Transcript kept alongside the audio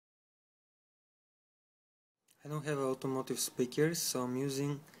I don't have automotive speakers, so I'm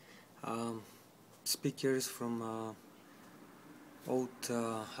using speakers from old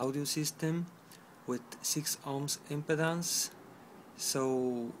audio system with 6 ohms impedance.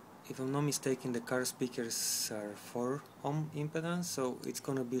 So if I'm not mistaken, the car speakers are 4 ohm impedance, so it's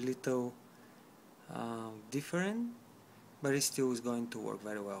gonna be a little different, but it still is going to work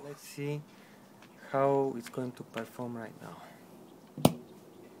very well. Let's see how it's going to perform right now.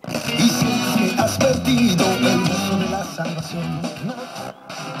 Has perdido el gozo de la salvación.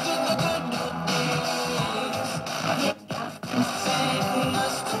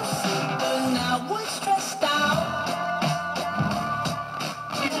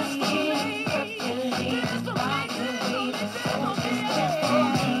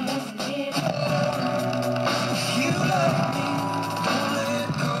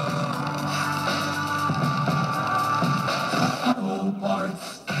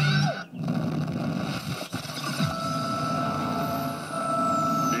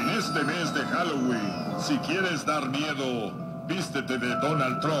 Este mes de Halloween, si quieres dar miedo, vístete de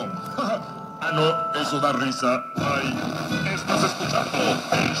Donald Trump. Ah, no, eso da risa. Ay, estás escuchando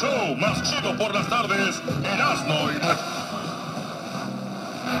el show más chido por las tardes, Erasmo y la...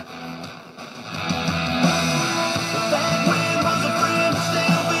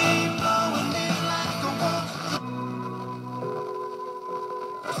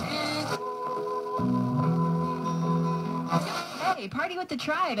 Hey, party with the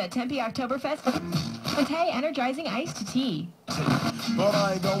tribe at Tempe Oktoberfest with Hey energizing iced tea. But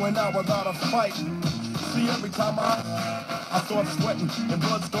I ain't going out without a fight. See, every time I start sweating and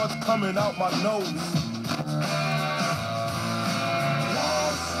blood starts coming out my nose.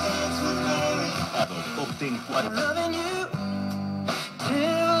 Loving you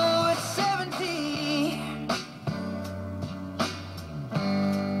till it's 70.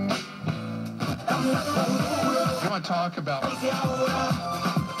 You want to talk about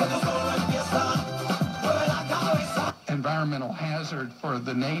environmental hazard for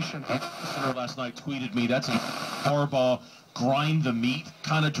the nation? Senator last night tweeted me, that's a Harbaugh grind the meat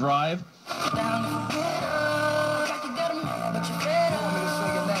kind of drive.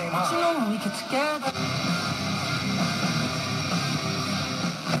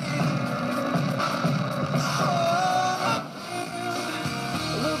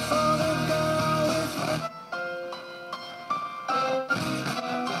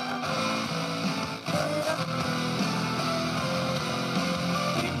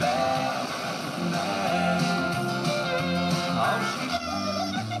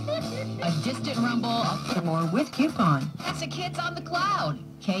 A distant rumble of more with coupon. That's the kids on the cloud.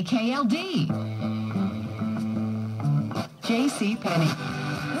 KKLD. JC Penney.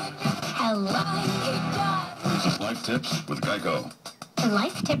 Hello. Life tips with Geico.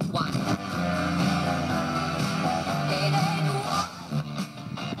 Life tip 1.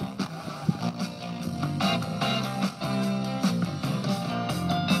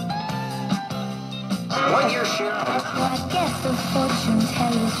 When you're sure. I guess the fortune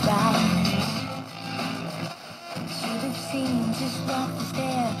teller's right. Should have seen just what was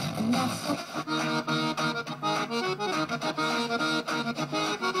there, and that's what...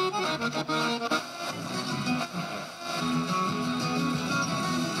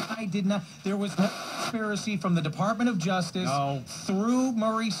 I did not. There was no conspiracy from the Department of Justice through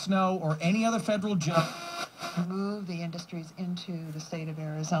Murray Snow or any other federal judge. Move the industries into the state of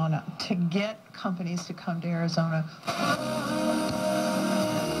Arizona to get companies to come to Arizona.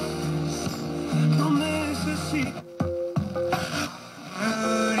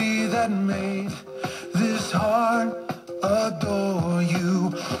 Beauty that made this heart adore you.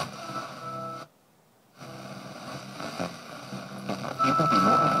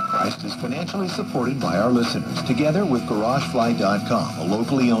 Christ is financially supported by our listeners, together with GarageFly.com, a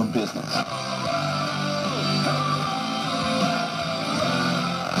locally owned business.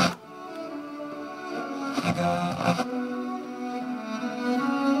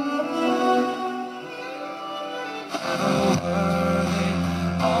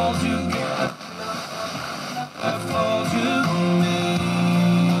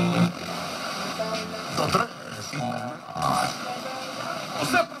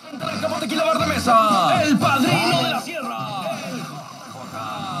 ¡El padrino de la sierra!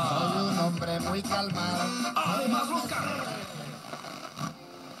 Soy un hombre muy calmado. Además, los carros.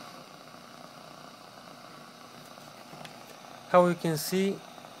 How you can see,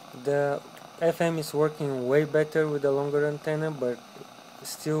 the FM is working way better with the longer antenna, but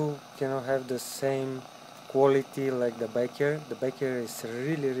still cannot have the same quality like the back here. The back here is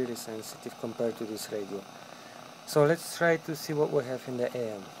really sensitive compared to this radio. So let's try to see what we have in the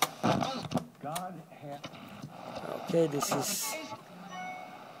AM. God Okay, this is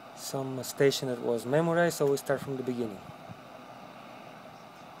some station that was memorized, so we start from the beginning.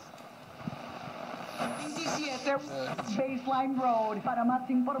 Baseline Road. Para más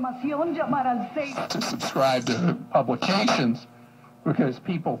información, llamar al 6. To subscribe to publications because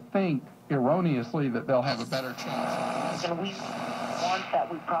people think erroneously that they'll have a better chance. And we want that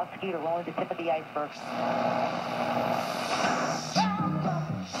we prosecute are only the tip of the iceberg.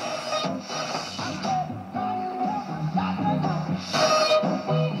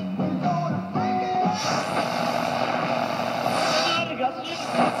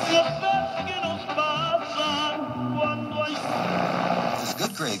 This is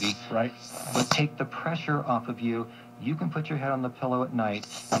good gravy. Right. But take the pressure off of you. You can put your head on the pillow at night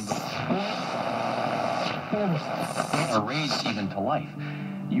and are raised even to life.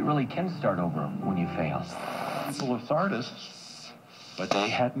 You really can start over when you fail. People of Sardis, but they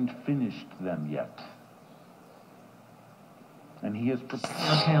hadn't finished them yet. And he is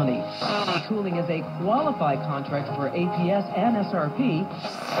prepared. County. Cooling is a qualified contractor for APS and SRP.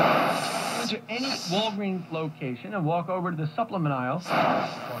 Go to any Walgreens location and walk over to the supplement aisle.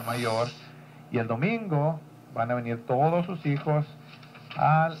 Mayor. Y el domingo van a venir todos sus hijos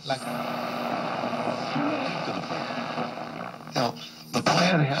a la... Now, the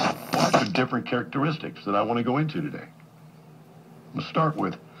plan has a bunch of different characteristics that I want to go into today. Let's start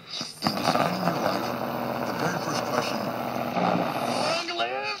with, in deciding your life, the very first question...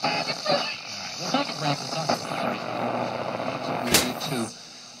 We need to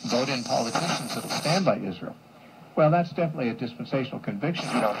vote in politicians that will stand by Israel. Well, that's definitely a dispensational conviction.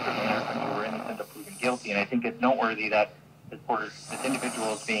 You know, certainly when you were innocent of proven guilty, and I think it's noteworthy that this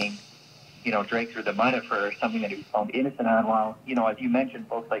individual is being, you know, dragged through the mud for something that he was found innocent on. While, you know, as you mentioned,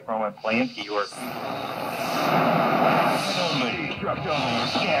 folks like Roman Polanski were only trucked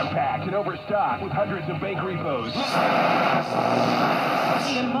only, jam-packed and overstocked with hundreds of bakery foes.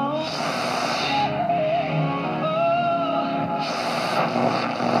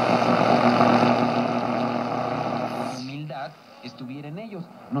 Humildad estuviera en ellos.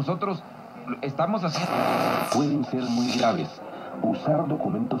 Nosotros estamos haciendo... Pueden ser muy graves. Usar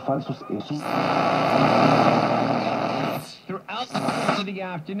documentos falsos es un... Throughout the course of the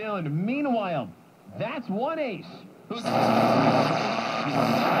afternoon. Meanwhile, that's one ace. Our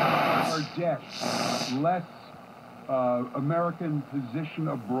debt, less American position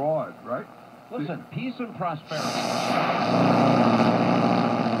abroad, right? Listen, peace and prosperity.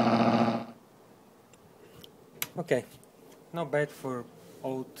 Okay, not bad for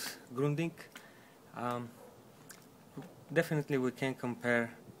old Grundig. Definitely we can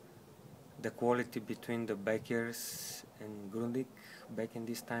compare the quality between the Beckers and Grundig. Back in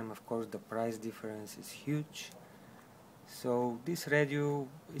this time, of course, the price difference is huge. So this radio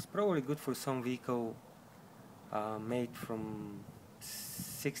is probably good for some vehicle made from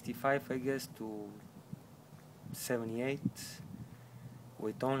 65, I guess, to 78,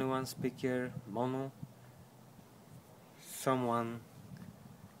 with only one speaker, mono. Someone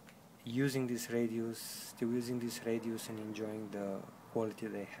using these radios, still using these radios and enjoying the quality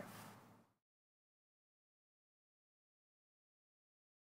they have.